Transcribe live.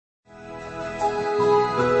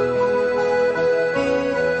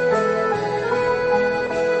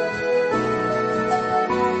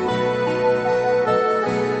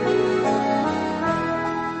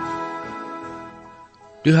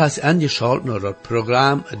Du hast angeschaut naar het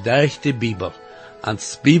programma Durch de Bibel.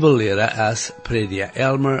 Als Bibellehrer is prediker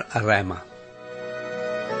Elmer Reimer.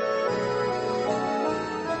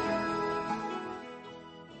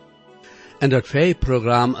 In dat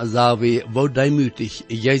programma zagen we hoe demutig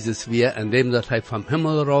Jezus weer, indem dat hij van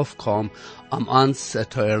Himmel raufkwam, om ons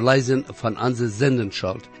te erlezen van onze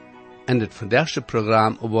zendenschuld. In het vandaagse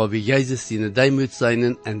programma waar we Jezus zijn deemut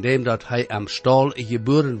zijn, indem dat hij am stal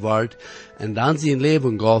geboren wordt, en dan zijn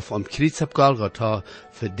leven gaf om kruis op Golgotha,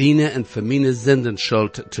 voor diene en voor mijn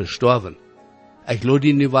zendenschuld te sterven. Ik lade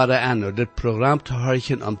je nu weer aan, om dit programma te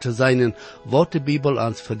horen, om te zien wat de Bibel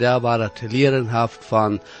ons vandaag te leren heeft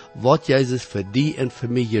van wat Jezus voor die en voor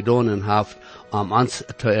mij gedaan heeft, om ons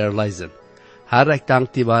te erlezen. Herr, ik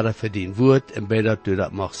dank die ware voor die woord en bid dat du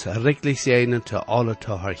dat mag richtelijk zijn te alle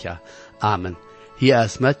te horen. Amen. Hier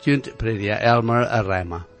is met je prediker Elmer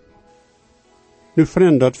Reimer. Nu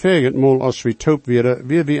vriend, dat veget mal als we taub weer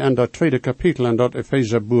we in dat tweede kapitel in dat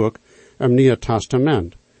Epheserboek im Nieuwe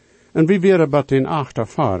Testament. En we weer bat in 8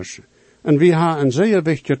 vers. En we hebben een zeer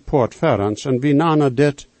wichtig poort voor ons, en we namen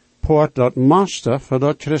dit poort dat master voor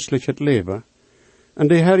dat christelijk leven. En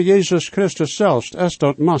de Heer Jezus Christus zelfs is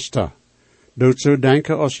dat master. Doet zo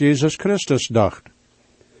denken als Jezus Christus dacht.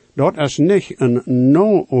 Dat is niet een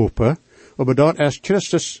no-open, maar dat is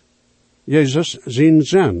Christus, Jezus, zijn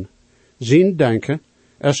zin. Zijn denken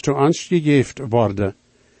is te ons gegeven worden.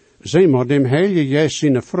 Zeg maar, dem Heilige Geest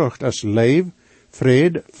zijn vrucht is leven,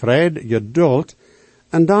 vrede, geduld,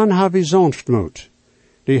 en dan heb je sanftmoed.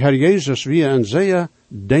 De Heer Jezus wie een zeer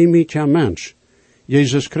demitiger mens.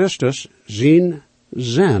 Jezus Christus zijn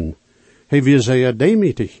zin. Hij weer zeer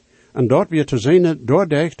demitig. En dat weer te zijn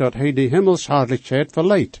doordat dat hij de hemelsherrlichheid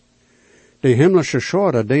verleidt. De hemelse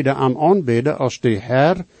scharen deden hem aanbidden als de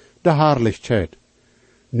Heer de herrlichheid.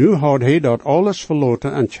 Nu had hij dat alles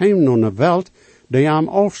verloten en kwam naar een welt die hem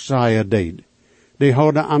afzaaien deed. Die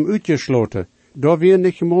hadden hem uitgesloten. Daar weer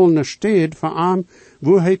niet mal een stad voor hem,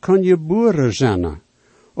 wo hij kon geboren zijn.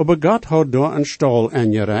 Aber God had daar een stal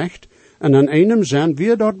ingerecht, en in einem zin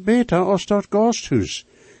weer dat beter als dat gasthuis.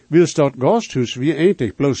 Wils dat gasthuis wie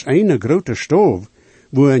eigenlijk bloos eine grote stoof,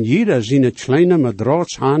 waarin jeder zijn kleine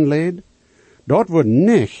madrats aanleed. Dat wordt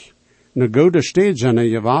niet een goede stad zijn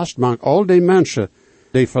geweest, maar al die mensen,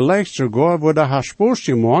 die vielleicht sogar worden haarspoost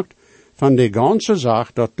gemaakt van de ganze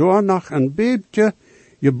zaak, dat door nog een beetje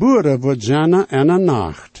geboren wordt zijn in een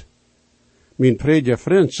nacht. Mijn prediker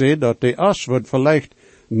vriend zei dat de as wordt vielleicht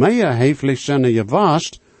meer heftig zijn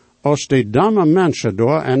geweest, als de damme mensen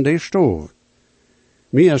door in de stoof.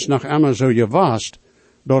 Mir is nog immer zo geweest,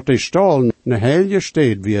 dat de stal een hele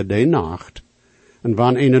stad weer de nacht. En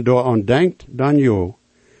wanneer een daar aan denkt, dan jo.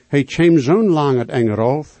 Hij kwam zo'n lang het enger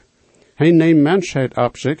af. Hij neemt mensheid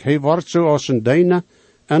op zich, hij wordt zoals een dene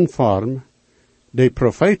en vorm. De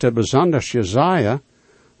profeten, besonders Jesaja,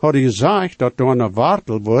 hadden gezegd dat door een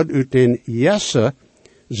wartel wordt uit den Jesse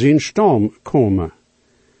zijn stam komen.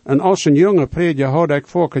 En als een jonge prediker had ik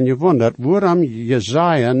voorken gewonderd, waarom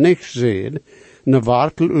Jesaja niet zei, een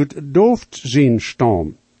wartel uit Dooft zijn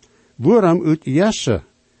stam. Waarom uit Jesse?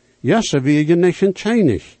 Jesse wie je niet een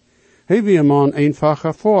tjeinig. Hij wie man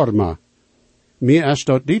einfache vormen. Mir is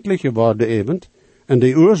dat duidelijk geworden even, en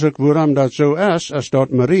de oorzaak waarom dat zo is dat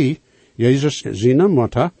Marie, Jezus zijn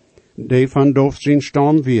moeder, die van Dooft zijn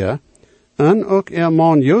stam weer, en ook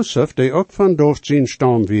man Jozef, die ook van Dooft zijn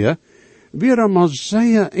stam weer allemaal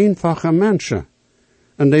zeer einfache mensen.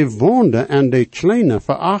 En die woonden in de kleine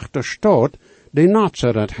verachte stad, die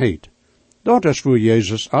Nazareth heet. Dat is waar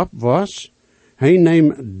Jezus op was. Hij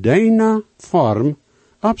neemt deine vorm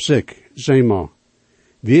op zich, zeg maar.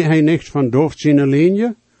 Wie hij niet van Dooft zijn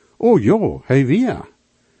linie? Oh jo, hij weer.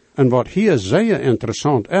 En wat hier zeer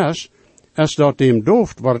interessant is dat dem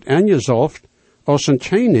Dooft wordt ingezalfd als een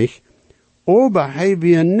tjeinig, aber hij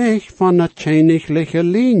weer niet van een tjeinigliche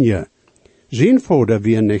linie. Zijn vader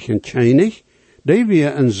weer niet een tjeinig, die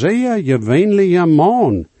weer een zeer gewöhnliche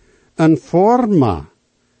man, een vormer,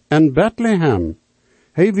 een Bethlehem.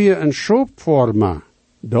 Hij weer een schoopvormer.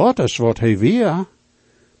 Dat is wat hij weer.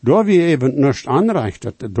 Daar weer even niets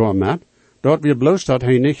aanrichtet daarmet, dat weer bloos dat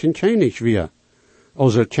hij niet een tjeinig weer.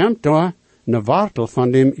 Also komt daar een wartel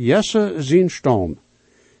van dem Jesse zijn stam.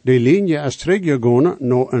 De linie is teruggegaan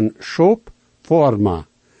naar een schoopvormer.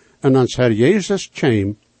 En als Herr Jezus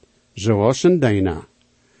kwam, zoals een Dina.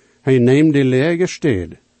 Hij neemt de lege stad,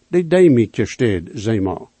 de demietige stad, zeg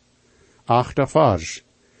maar. 8 vers.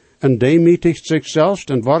 En demietigt zichzelf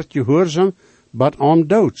en wordt gehoorzaam, bat om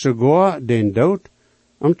dood, sogar den dood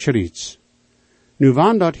om kruis. Nu,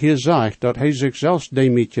 wanneer dat hier zegt dat hij zichzelf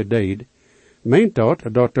demietige deed, meent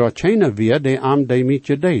dat er geen weer die am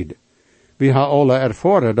demietige deed. We hebben alle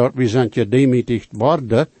ervaren dat we zijn gedemütigt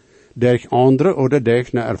worden durch andere oder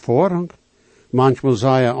durch eine Erfahrung. Manchmal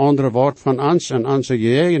zei een andere woord van ons en onze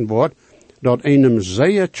eigen woord dat einem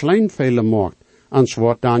zeer klein fehlen maakt, ans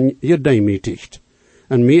wordt dan gedemütigt.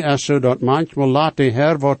 En mij is zo dat manchmal laat de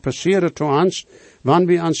Heer wat passeren to ons, wanneer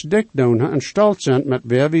we ons dik doen en stolz zijn met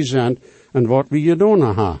wer we zijn en wat we gedaan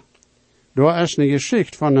hebben. Daar is een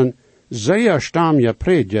geschichte van een zeer stamje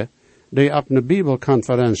prediker die op een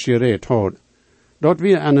Bibelconferentie gereed had. Dat we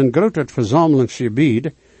in een groot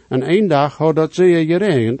verzamelingsgebied en een dag had dat zeer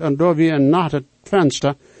geregend en daar weer een nacht het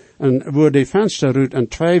venster en waar de vensterruit en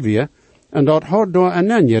twee weer en dat had daar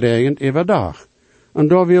een en geregend overdag. En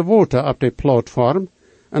daar weer water op de platform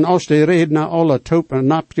en als de redenen alle topen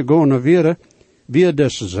nap gegaan waren, weer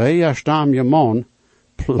dus zeer stamje man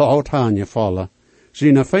plat aangevallen.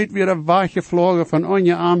 Zijn feit weer weggevlogen van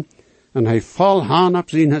onder arm en hij val haan op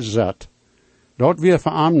zijn zet. Dat weer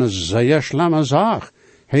voor hem een zeer slimme zaak.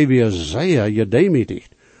 Hij weer zeer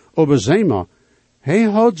gedemütigt. Aber zeg maar, hij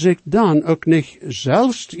had zich dan ook niet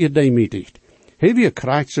zelfs gedemütigt. Hij weer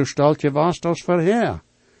krijgt zo steltje was als vorher.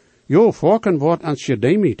 Jo, vorken wordt ons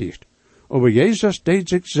gedemütigt. Aber Jezus deed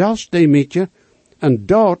zich zelfs demütigen en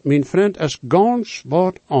dat, mijn vriend, is ganz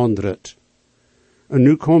wat anderes. En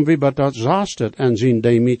nu komen we bij dat zaastet en zijn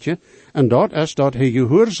demütigen, en dat is dat hij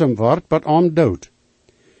gehoorzaam wordt, wat om dood.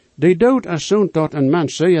 De dood is zo'n dat een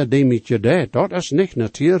mens zeer demütigen deed, dat is niet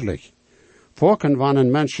natuurlijk. Vorken wanneer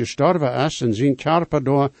een mens gestorven is en zijn körper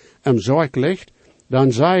door im Zeug ligt,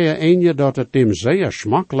 dan zei je een dat het dem zeer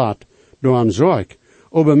smak laat door im Zeug.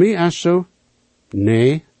 Aber mij is zo,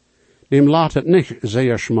 nee, dem laat het niet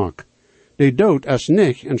zeer smak. De dood is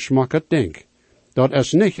niet een smakkend ding. Dat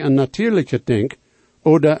is niet een natuurlijke ding,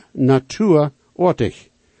 oder natuurortig.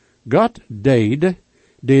 God deed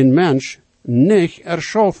den mens niet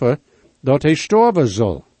erschaffen, dat hij sterven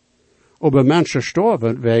zal. Aber mensen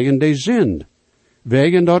sterven wegen de zin,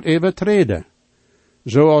 wegen dat overtreden.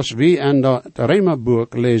 Zoals we in dat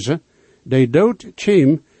Römerbuch lezen, de dood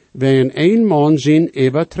kwam wegen een man zijn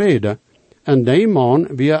overtreden, en de man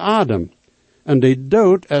weer Adam. En de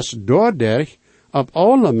dood is doordat op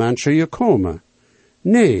alle mensen gekomen.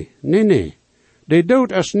 Nee. De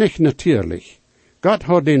dood is niet natuurlijk. God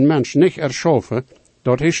had den mens niet erschaffen,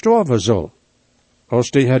 dat hij sterven zal. Als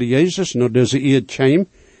de Heer Jezus naar deze eerd kwam,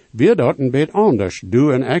 weer dat een beetje anders.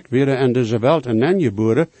 Du en ik werden in deze wereld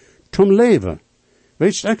aangeboren zum leven.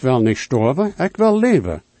 Weet ik wil niet sterven, ik wil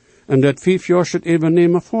leven. En dat 5 jaar het even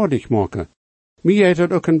nemen voor dich maken. Mij heeft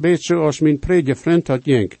het ook een beetje zoals mijn predikvriend had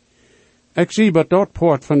jenk. Ik zie bij dat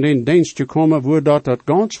poort van den dienst gekomen, waar dat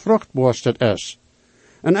ganz vruchtbaarst is.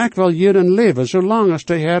 En ik wil hierin leven, zolang als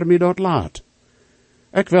de Heer mij dat laat.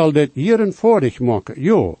 Ik wil dit hierin voor dich maken,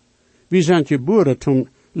 jo. We zijn geboren zum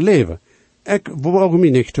leven. Ik wou mij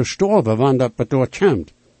niet te sterven, wanneer dat dort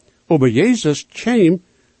komt. Aber Jezus kwam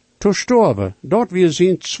te sterven, dat we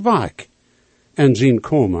zijn zwak en zijn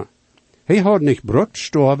komen. Hij had niet brukt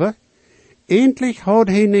sterven, endlich had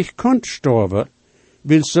hij niet kunt sterven,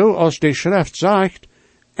 wil zo als de schrift zegt,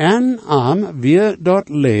 en am wir dat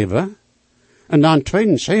leven. En dan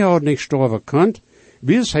tweedens, hij had niet sterven kunt,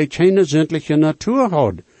 wil hij geen zindelijke natuur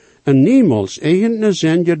had, en niemals eigen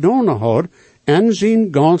zin gedaan had, en zijn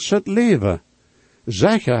ganse leven.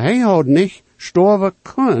 Zeker, hij had niet sterven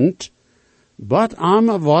kunt, but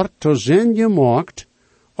am wordt te zin gemaakt,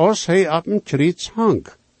 als hij op een kruis hang.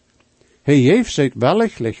 Hij heeft zich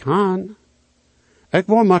wellichtlich aan. Ik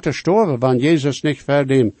wil maar te sterven, wanneer Jezus niet voor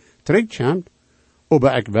dem terugkomt,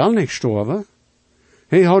 aber ik wil niet sterven.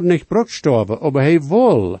 Hij had niet brukt sterven, aber hij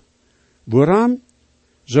wil. Waarom?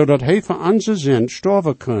 Zodat hij voor onze zin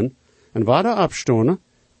sterven kan, en waarde opstonen,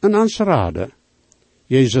 en ons raden.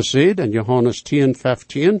 Jezus zei in Johannes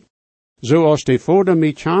 10:15, zoals de Vader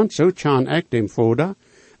mij kent, zo ken ik dem Vader,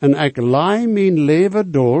 en ik lei mijn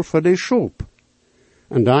leven door voor de schulp.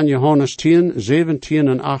 En dan Johannes 10:17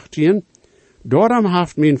 en 18, daarom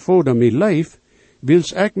heeft mijn Vader mij lief,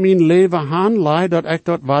 wils ik mijn leven aanlei, dat ik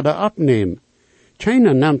dat waarde opneem.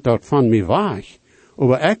 Keiner neemt dat van mij weg,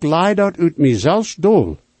 aber ik lei dat uit mijzelf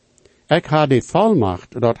door. Ik ha de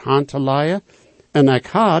volmacht dat aan te leien, en ik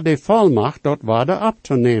ha de volmacht dat waarde op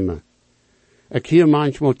te nemen. Ik hier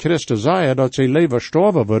manchmal Christen zeggen dat ze leven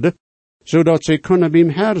sterven worden, zodat ze kunnen bij hem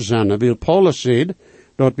herzennen, wil Paulus zegt,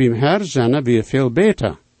 dat bij hem herzennen weer veel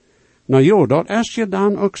beter. Nou ja, dat is je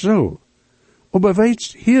dan ook zo. Aber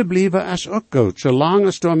weet, hier blijven is ook goed, zolang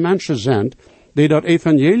es door mensen zijn, die dat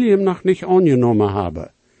evangelium nog niet aangenomen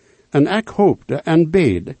hebben. En ik hoopte en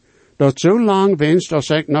bid, dat zo lang wenst als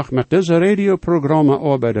ik nog met deze radioprogramma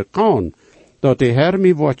arbeiden kan, dat de Heer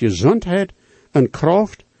mij wat gezondheid en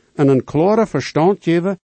kracht en een klare verstand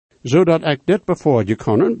geven, zodat ik dit bevoor je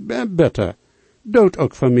kan, bitte, dood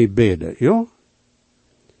ook voor mij beden, ja?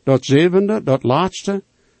 Dat zevende, dat laatste,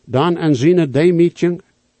 dan en zijn deemietjing,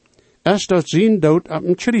 is dat zijn dood op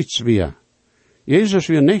een kriets weer. Jezus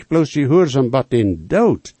weer niet bloos gehoorzaam bat den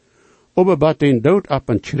dood, aber bat den dood op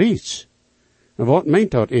een kriets. En wat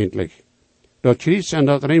meent dat eigenlijk? Dat kriets en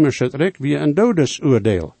dat Römische Recht weer een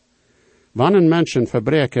dodesoordeel. Wanneer een mens een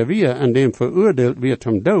verbreker weer en dem veroordeeld weer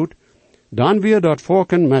zum dood, dan weer dat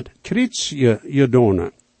volken met kriets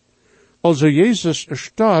gedonen. Also Jezus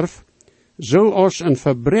starf zoals een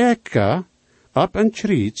verbreker op een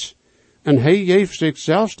kriets, en hij geeft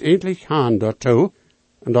zichzelf eindelijk aan daartoe,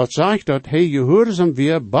 en dat zegt dat hij gehoorzaam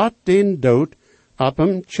weer bat den dood op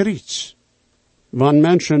een kriets. Wanneer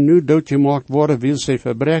mensen nu doodgemaakt worden, wil ze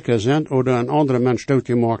verbreker zijn, of een andere mens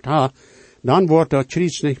doodgemaakt ha, dan wordt dat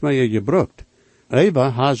kriets niet meer gebruikt.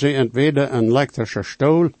 Even ha ze entweder een elektrische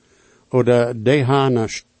stoel, oder die haben een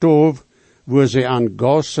stoof, waar ze aan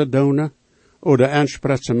gas doen, oder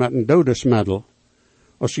aanspreken met een dodesmiddel.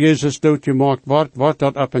 Als Jezus doodgemaakt wordt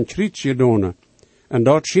dat op een kriets gedaan. En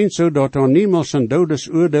dat schijnt zo dat er niemals een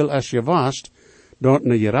dodesoordeel is geweest, dat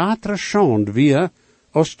een grotere schande weer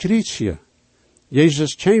als krietsje.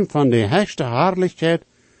 Jezus kwam van de hoogste heerlijkheid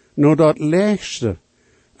naar dat laagste.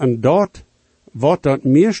 En dat wordt dat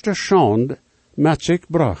meeste schande met zich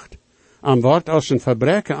bracht. En wordt als een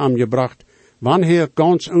verbreker aangebracht, wanneer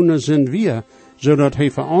ganz onzin weer, zodat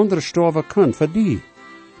hij voor anderen sterven kan, voor die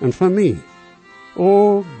en voor mij.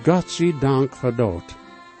 O, God zij dank voor dat.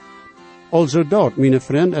 Also dat, mijn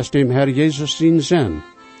vriend, is dem Herr Jezus zijn zin.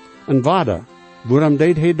 En waarom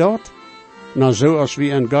deed hij dat? Nou, zo als we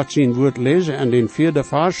in God zijn woord lezen in den 4e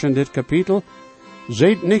vers in dit kapitel,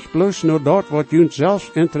 zijt niet bloos naar dat wat jullie zelfs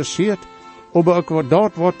interesseert, maar ook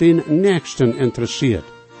dat wat den nächsten interesseert.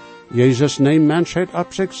 Jezus neemt mensheid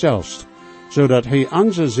op zichzelf, zodat hij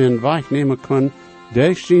onze zin wegnemen kan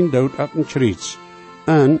door zijn dood op een kriets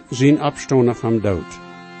en zijn opstonden van dood.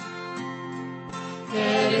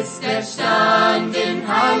 Ist erstanden,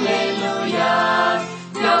 Halleluja,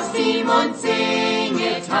 lass ihm und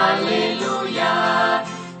singet, Halleluja,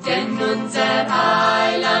 denn unser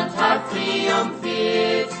Heiland hat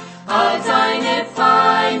triumphiert, all seine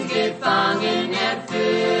Feind gefangen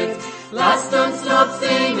erführt. Lasst uns Lob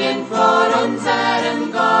singen vor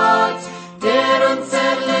unserem Gott, der uns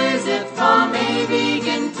erlöset vom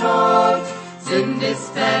ewigen Tod. Sünde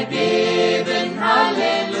ist vergeben,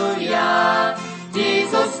 Halleluja,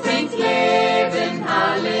 Jesus bringt Leben,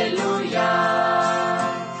 Halleluja.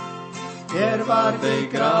 War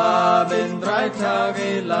begraben 3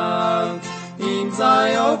 Tage lang, ihm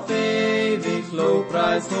sei auf ewig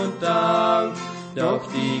Lobpreis und Dank. Doch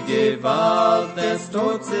die Gewalt des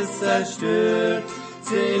Todes ist zerstört,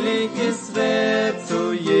 selig ist wer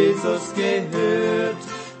zu Jesus gehört.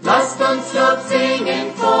 Lasst uns Lob singen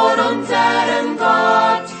vor unserem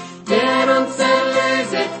Gott, der uns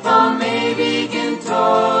erlöset vom ewigen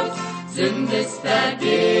Tod. Sünde ist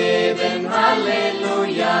vergeben,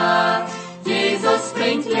 Halleluja, Jesus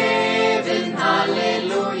bringt Leben,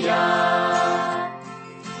 Halleluja.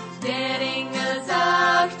 Der Engel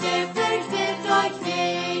sagte, fürchtet euch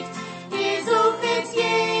nicht, ihr suchet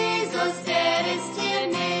Jesus, der ist hier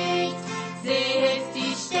nicht. Seht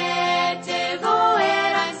die Stätte, wo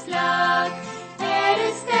einst lag,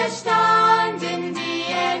 ist erstanden, wie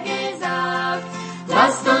gesagt.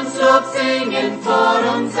 Lasst uns Lob singen vor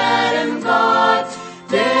unserem Gott,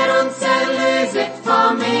 der uns erlöset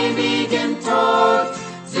vom ewigen Tod.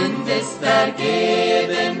 Sünde ist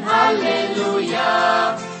vergeben,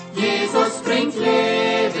 Halleluja, Jesus bringt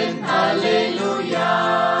Leben, Halleluja.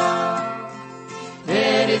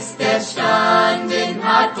 Er ist erstanden,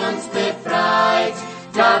 hat uns befreit,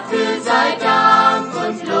 dafür sei Dank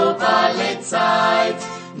und Lob alle Zeit.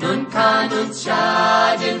 Nun kann uns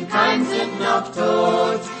schaden kein Sünd noch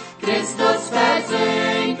Tod, Christus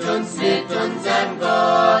versöhnt uns mit unserem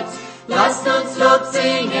Gott. Lasst uns Lob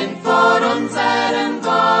singen vor unserem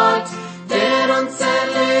Gott, der uns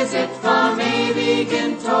erlöset vom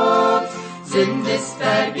ewigen Tod. Sünde ist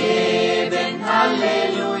vergeben,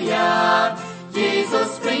 Halleluja,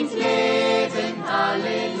 Jesus bringt Leben,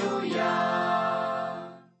 Halleluja.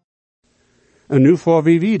 En nu voor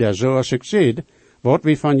wie wieder, zoals ik zei, wat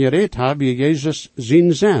we van gereed hebben, wie Jezus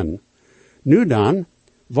zien zijn. Nu dan,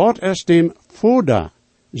 wat is dem Vader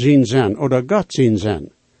zien zijn, oder God zien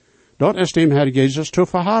zijn? Dat is dem Herr Jezus te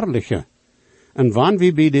verherrlichen. En wanneer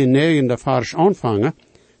we bij de 9e vers aanvangen,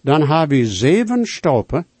 dan hebben we 7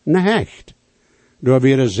 stolpen naar hecht. Door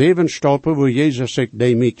weer 7 stolpen, waar Jezus zich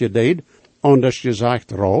daarmee deed, anders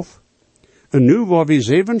gezegd rauf. En nu waar we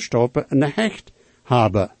 7 stolpen naar hecht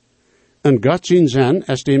hebben. En God zijn zin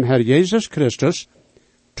is dem Herr Jezus Christus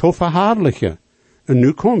te verherrlichen. En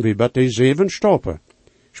nu komen we bij de 7 stappen.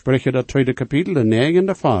 Spreche dat 2 kapitel, de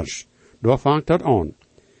 9e vers. Daar vangt dat aan.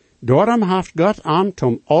 Daarom heeft God am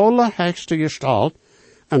zum allerhöchste gestalt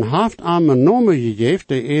en heeft am een Name gegeven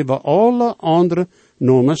die über alle andere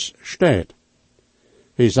Nomes steht.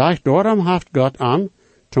 Hij zegt, daarom heeft God am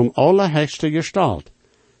zum allerhöchste gestalt.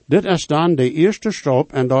 Dit is dan de eerste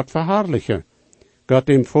stap en dat verherrlichen. God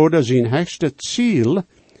dem Vader zijn höchste Ziel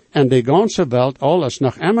en de ganze Welt alles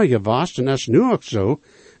nog immer gewast en is nu ook zo,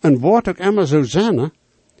 en wordt ook immer zo zijn,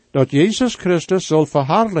 dat Jezus Christus zal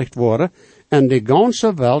verherrlicht worden en de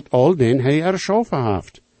ganze Welt al den hij erschaffen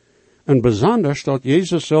heeft. En besonders dat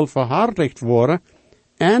Jezus zal verherrlicht worden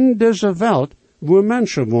en deze Welt waar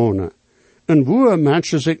mensen wonen, en waar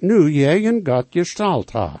mensen zich nu tegen God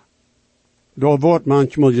gestalt hebben. Daar wordt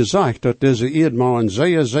manchmal gezegd dat deze eerd maar een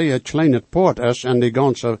zeer kleine poort is en de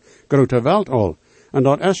ganze grote Welt al. En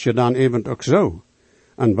dat is je dan even ook zo.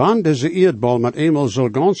 En wanneer deze eerdbal met eenmaal zal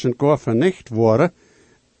gans en kor vernicht worden,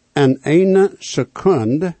 in 1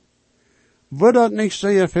 seconde, wordt dat niet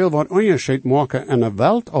zeer veel wat onderscheid maken in de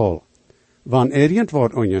Welt al. Wanneer het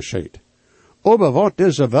wordt onderscheid. Aber wat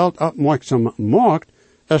deze Welt opmerkzaam maakt,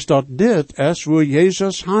 is dat dit is waar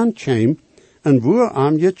Jezus handkwam en waar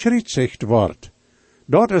aan gekritzigt wordt.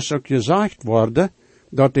 Dat is ook gezegd worden,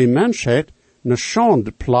 dat de mensheid een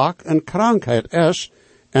schandplak en krankheid is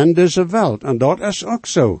in deze Welt. En dat is ook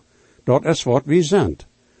zo. Dat is wat we zijn.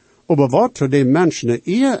 Aber wat voor de mensen de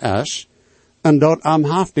eer is, en dat am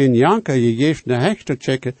haft den janker gegeven de hechte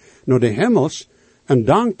checken naar de hemels, en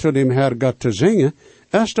dank tot dem Herr God te zingen,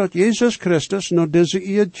 is dat Jezus Christus naar deze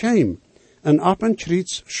eer kwam, en op een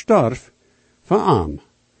kruis stierf voor am.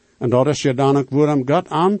 En dat is je dan ook waarom God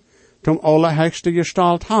am zum allerhöchste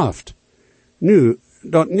gestalt heeft. Nu,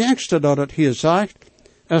 dat nächste dat het hier zegt,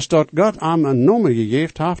 is dat God am een Name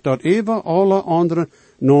gegeven heeft, dat even alle andere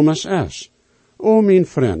nomes is. O mijn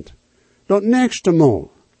vriend, dat nächste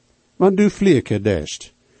mal, wat du vlieke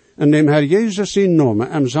dest, en dem Herr Jezus zijn Name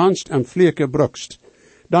en sonst en vlieke brukst,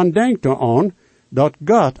 dan denk er aan, dat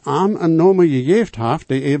God am een Name gegeven heeft,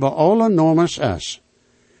 die even alle nomes is.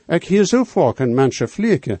 Ik hier zo vaak een mensen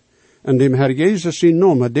vlieke, en dem Herr Jezus zijn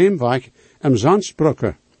Name dem weg en sonst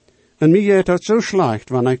brukken. En mij gaat dat zo slecht,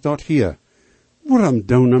 wanneer ik dat hier. Waarom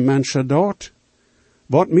doen mensen dat?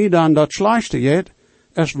 Wat mij dan dat slechtste gaat,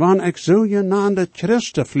 is wanneer ik zo genaamde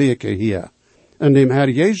Christen vlieke hier. En dem Herr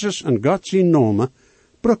Jezus en God zijn Name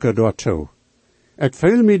brukken daartoe. Ik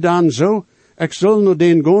voel mij dan zo, ik zal nu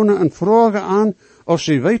den gaan en vragen aan, of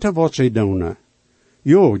ze weten wat ze doen.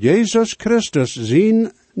 Jo, Jezus Christus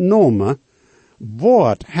zijn Name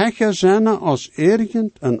wordt hecher zijn als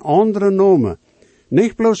irgend een andere Name.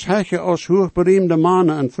 Niet bloos hecher als hoogbereemde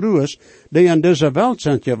mannen en vrouwen die in deze Welt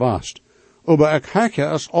zijn gewast, aber ik hecher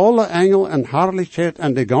als alle engel en herrlichheid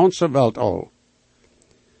in de ganze Welt al.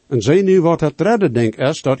 En zie nu wat het derde ding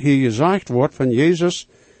is, dat hier gezegd wordt van Jezus,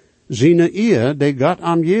 zijn eer die God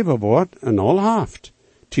aan geven wordt en al heeft.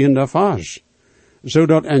 10e vers.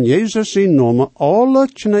 Zodat in Jezus zijn Name alle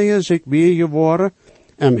knieën zich biegen worden,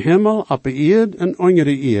 im Himmel, op de eerd en onder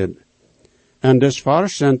de eerd. En des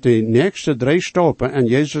vers zijn de nächste 3 stappen en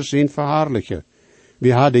Jezus zijn verherrlichen.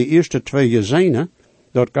 We hadden de eerste 2 gezien,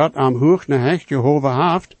 dat God am hoog naar hecht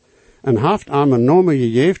Jehovah heeft, en heeft am een Name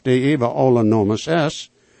gegeven die even alle nomes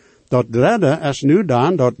is. Dat derde is nu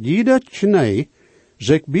dan dat jeder knie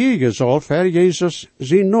zich biegen zal voor Jezus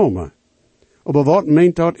zijn Name. Aber wat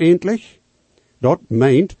meint dat eindelijk? Dat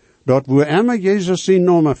meint dat waar immer Jezus zijn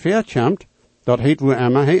Name verkomt, dat heet waar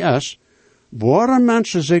immer hij is, waar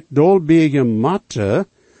mensen zich dolbiegen matten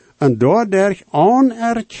en doordat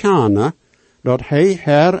anerkennen dat hij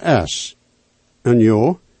Herr is. En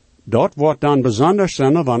jo, dat wordt dan besonders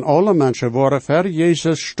zijn, wanneer alle mensen worden voor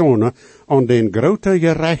Jezus stonen aan den grote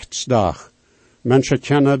gerechtsdag. Mensen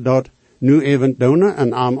kennen dat nu even doen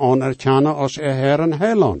en am anerkennen als Herr en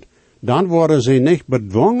Heiland. Dan worden ze niet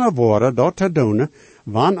bedwongen worden dat te doen,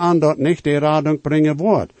 wanneer dat niet de rading brengen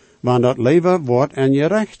wordt, wanneer dat leven wordt en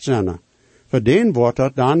gerecht zijn. Voor den wordt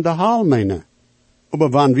dat dan de haalmene. Maar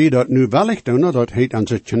wanneer we dat nu wellicht doen, dat heet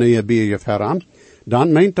onze knieën biegen veraan,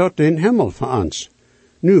 dan meent dat den hemel voor ons.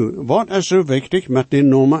 Nu, wat is zo wichtig met de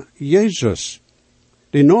Name Jezus?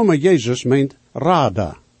 De Name Jezus meent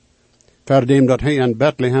Rada. Verdem dat hij in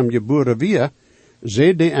Bethlehem geboren weer,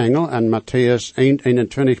 zei de engel in Matthäus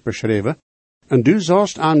 1:21 beschreven, en du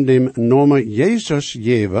zalst aan dem Name Jezus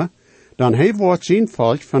geven, dan hij wordt zijn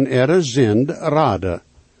volk van ihre zind raden.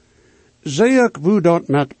 Zie ik hoe dat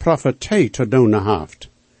met profetie te doen heeft.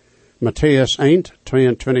 Matthäus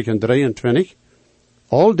 1:22 en 23.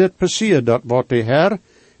 Al dit passiert dat wat de Heer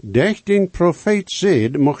Dech den profeet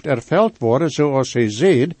zeed, mocht erveld worden zoals hij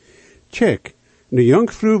zeed, kijk, de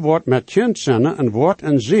jonkvrouw wordt met kind zijn en wordt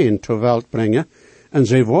een zeen ter welt brengen, en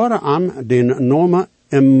zij worden aan den naam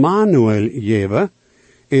Emmanuel geven.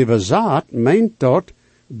 Even zaad meint dat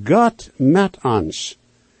God met ons.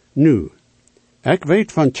 Nu, ik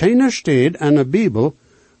weet van geen stad in de Bijbel,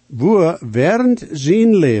 wo während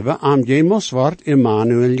zijn leven am jemals wordt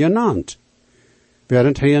Emmanuel genannt,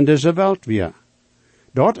 während hij in deze welt weer.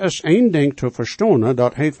 Dat is één ding te verstaan,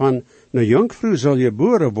 dat hij van een jonkvrouw zal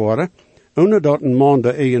geboren worden, ohne dat een man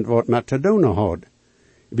er irgendwat met te doen had.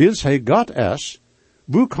 Wils hij God is,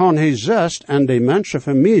 wo kan hij zest en de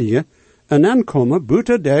mensenfamilie en aankomen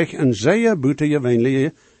buiten dich en zeer buiten je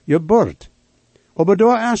wenlige geboorte. Aber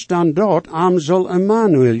daar is dan dat am zal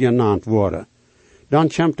Emmanuel genannt worden. Dan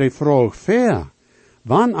komt de vraag ver,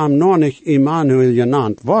 wann am nog niet Emmanuel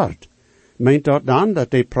genannt wordt, meint dat dan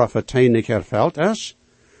dat de profetie niet erveld is?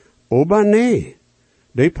 Aber nee,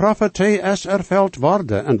 de profetie is erveld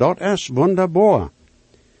worden en dat is wonderbaar.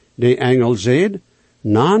 De engel zegt,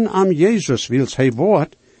 nan am Jezus wils hij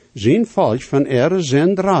wordt, zijn volk van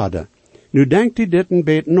zend raden. Nu denkt u dit een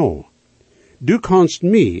beetje na. Du kannst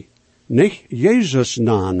mij nicht Jezus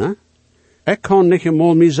nanen, ik kan niet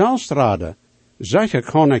eenmaal mijzelf raden. Zeker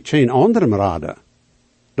kan ik geen anderem raden.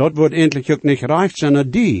 Dat wordt eindelijk ook niet recht zijn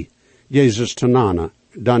die Jezus te nanen.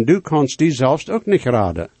 Dan du kannst die zelfs ook niet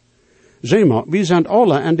raden. Zeg maar, we zijn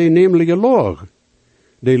alle in de nemelijke laag.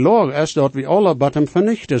 De laag is dat we alle bij hem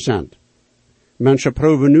vernichten zijn. Mensen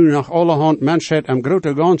proeven nu nach allerhand mensheid om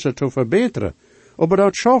grote ganzen te verbeteren. Maar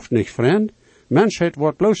dat schaft niet, vriend. Mensheid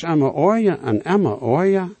wordt bloos immer ooier en immer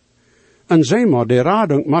ooier. En zeg maar, de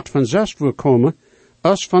radung moet van zes komen,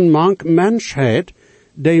 als van mank mensheid,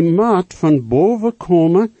 die moet van boven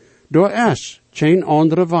komen, door is geen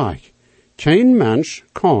andere weg. Geen mens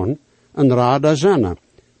kan een rader zijn.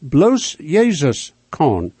 Bloos Jezus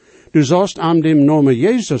kan. Du sollst aan dem Namen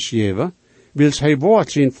Jezus geven, wils hij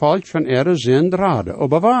wordt zijn volk van zend raden.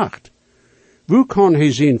 Aber wacht. Wo kan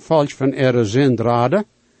hij zijn volk van zend raden?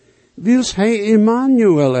 Wils hij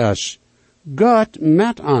Emmanuel is. God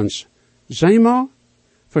met ons. Zeg maar,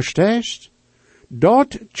 verstehst?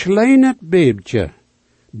 Dat kleine babytje,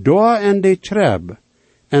 daar in de treb,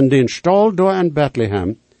 en den stal daar in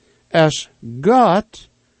Bethlehem, is God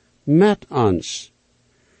met ons.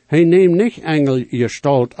 Hij neemt niet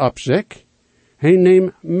engelgestalt op zich, hij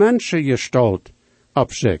neemt mensengestalt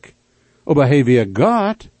op zich. Aber hij weer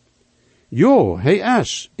God. Jo, hij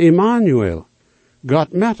is Emmanuel,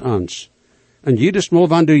 God met ons. En jedes Mal,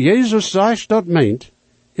 wanneer du Jezus zegt, dat meint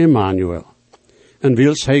Emmanuel. En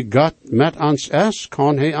wils hij God met ons is,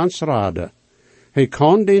 kan hij ons raden. Hij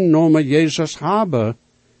kan den naam Jezus hebben.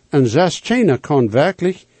 En zelfs keiner kan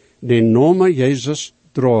werkelijk den naam Jezus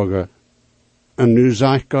dragen. En nu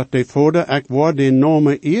zegt God de Vader, ik word den naam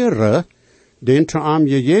ere, den te hem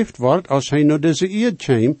gegeven wordt, als hij naar deze eerd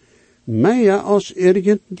kwam, meer als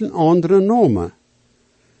irgendein andere naam.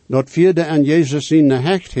 Dat vierde en Jezus in de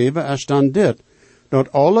hecht hebben, is dan dit,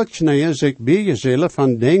 dat alle knieën zich bijgezellen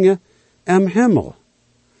van dingen im Himmel.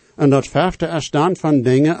 En dat vijfde is dan van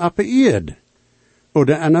dingen op de eerd, of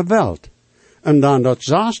in de wereld. En dan dat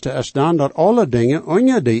zesde is dan dat alle dingen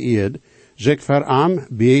onder de eerd zich voor hem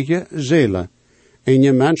bijgezellen. En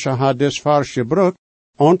je mensen had dit vers gebruikt,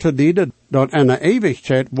 om te dienen dat in de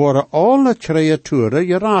eeuwigheid worden alle creaturen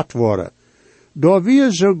geraad worden. Door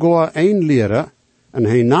wie sogar een leraar, en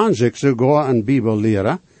hij nam zich sogar een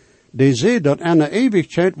bibelleraar, die zei dat in de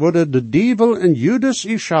eeuwigheid worden de duivel en Judas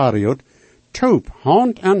Iscariot taub,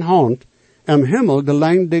 hand aan hand, im Himmel de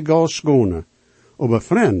lijn de gas schonen. Aber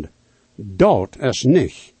vriend, dat is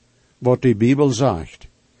niet wat de Bibel zegt.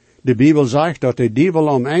 De Bibel zegt dat de duivel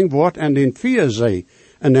omeng wordt en den vierzee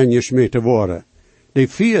en dan gesmeten worden. De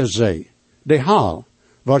vierzee, de haal,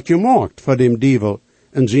 wordt gemaakt voor de duivel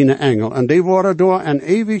en zijn engel, en die worden door een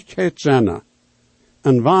eeuwigheid zijn.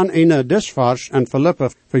 En wanneer een des vers en Philippe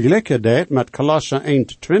vergelijken deed met Kolosse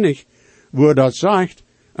 1:20, wo dat zegt,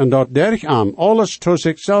 en dat dergam alles tot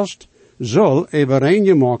zichzelf zal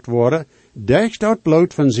overeengemaakt worden, durch dat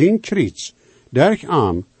bloed van zijn kriets,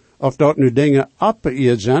 dergam, of dat nu dingen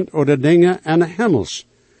opgeëerd zijn, of dingen in de hemels.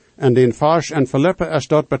 En den vers en Philippe is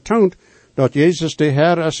dat betoond, dat Jezus de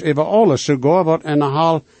Heer is over alles, sogar wat in de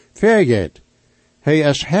haal vergeet. Hij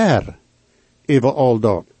is Heer, over al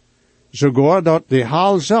dat. Sogar dat de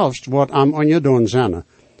haal zelfs wordt am ongedaan zijn.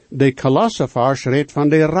 De Kolosse vers redt van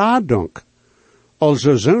de radunk.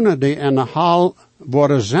 Also zonen die in de haal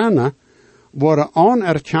worden zijn, worden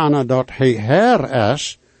anerkennen dat hij Heer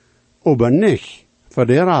is, aber niet voor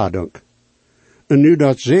de radunk. En nu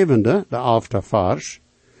dat zevende, de 11e vers,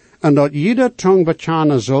 en dat jeder tong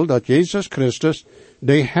bekennen zal dat Jezus Christus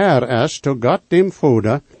de Herr is, tot God dem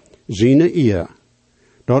Vader, zijn eer.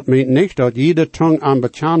 Dat meent niet dat jeder tong aan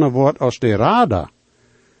bekennen wordt als de Rader.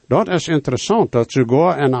 Dat is interessant, dat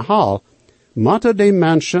sogar in een hal, moeten de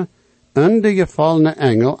mensen en de gevallene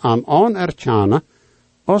engel aan anerkennen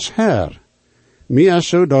als Herr. Meer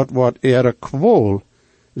zo dat wordt ihre kwol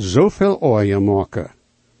zoveel oorje maken.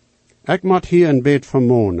 Ik moet hier een beet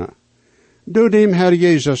vermonen. Du dem Herr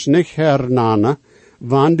Jezus nicht hernamen,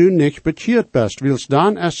 wann du nicht bekeerd bist, wils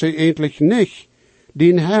dan is hij endlich nicht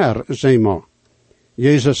din Herr, zeg maar.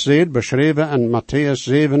 Jezus zegt, beschreven in Matthäus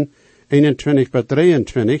 7,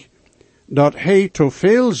 21-23, dat hij te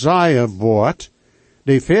veel zeien wordt,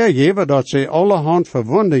 de vergeven dat zij allerhand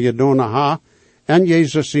verwonde gedaan ha, en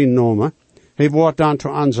Jezus zijn noemen, hij wordt dan te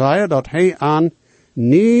aanzeien dat hij aan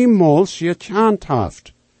niemals gekend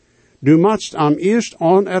heeft. Du moest am eerst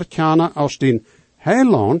anerkennen als den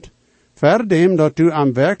Heiland, verdem dat du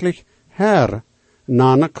am wirklich Herr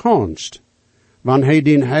namen kannst. Wann hij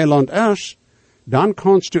den Heiland is, dan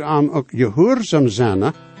kannst du am ook gehoorzaam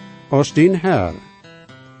zijn als den Herr.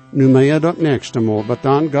 Nu meer dat nächste Mal, maar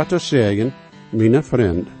dan Gottes Segen, meine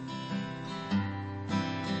Freund.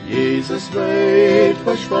 Jesus weet,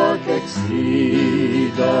 versprach ik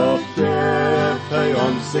zie, dat geeft hij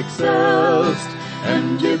ons zichzelf,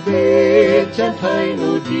 en gebed kent hij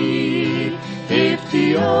nu die, heeft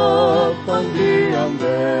die op van die am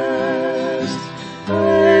best.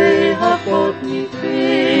 Hij hat God niet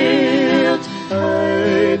veert,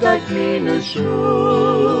 hij dekt meine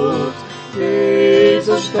schuld.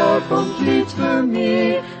 Jezus starb und litt für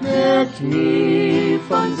mich, merkt mich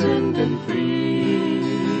von Sünden frei.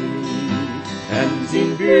 En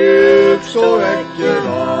zijn buik zo echt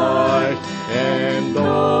gereicht, en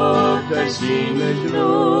dort er seine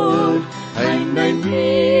Glut, en mijn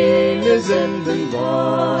meine Sünden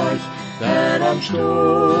weicht, der am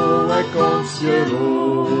Stuhl uns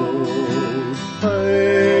geruht.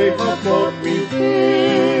 Hey, hat Gott mich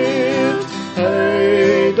geehrt,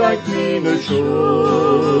 hey, dekt meine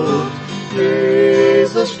Schuld.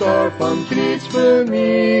 Jesus starb am Kreuz für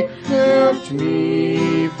mich, macht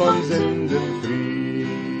mich von Sünden frei.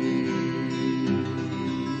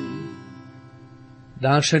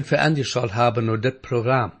 Dankeschön für angeschaut haben nur das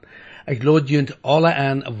Programm. Ich lade junt alle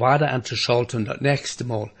an, weiter anzuschalten das nächste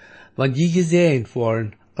Mal. Wenn je gesehen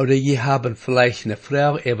worden, oder je haben vielleicht eine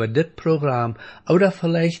Frage über das Programm, oder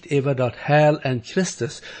vielleicht über das Heil in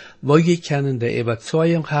Christus, wo je können die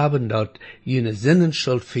Überzeugung haben, dass jene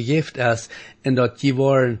Sinnenschuld vergift ist, und dass je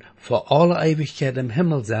wollen für alle Ewigkeit im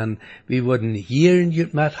Himmel sein, wir würden hier in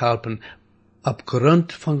jut mithelfen,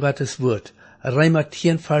 aufgrund von Gottes Wort. Römer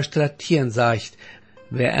 10, Vers 13 sagt,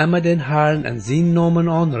 wer immer den Herrn in seinen Namen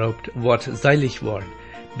anruft, wird selig worden.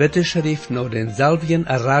 Bitte schrift noch denselben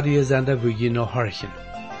Radiosender, wo je noch horchen.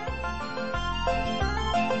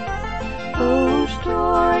 Hoe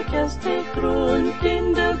stark is de grond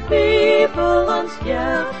in de Bibel ons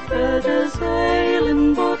geeft, voor de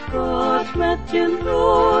zeilen wat God met je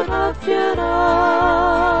nood had geraakt.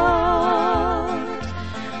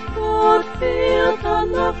 Wat fehlt dan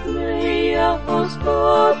nog meer als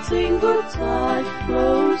God zijn goed zegt,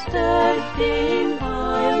 bloos sterk den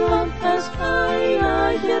Heiland is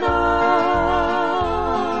einer geraakt.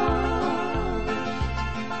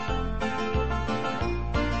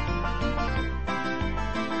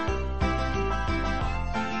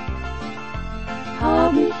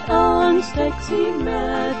 Hab ich Angst, ich sie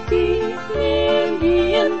mit die, nehm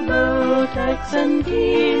die in Not, ich sind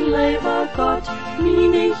die, lieber Gott,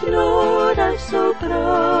 min ich Not, ich so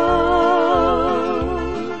groß.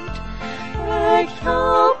 Ich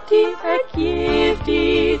hab die, ich geb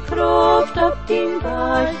die Kraft auf den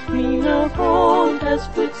Weg, meine Hand, es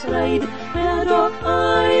wird leid, wer doch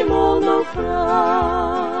einmal noch frei.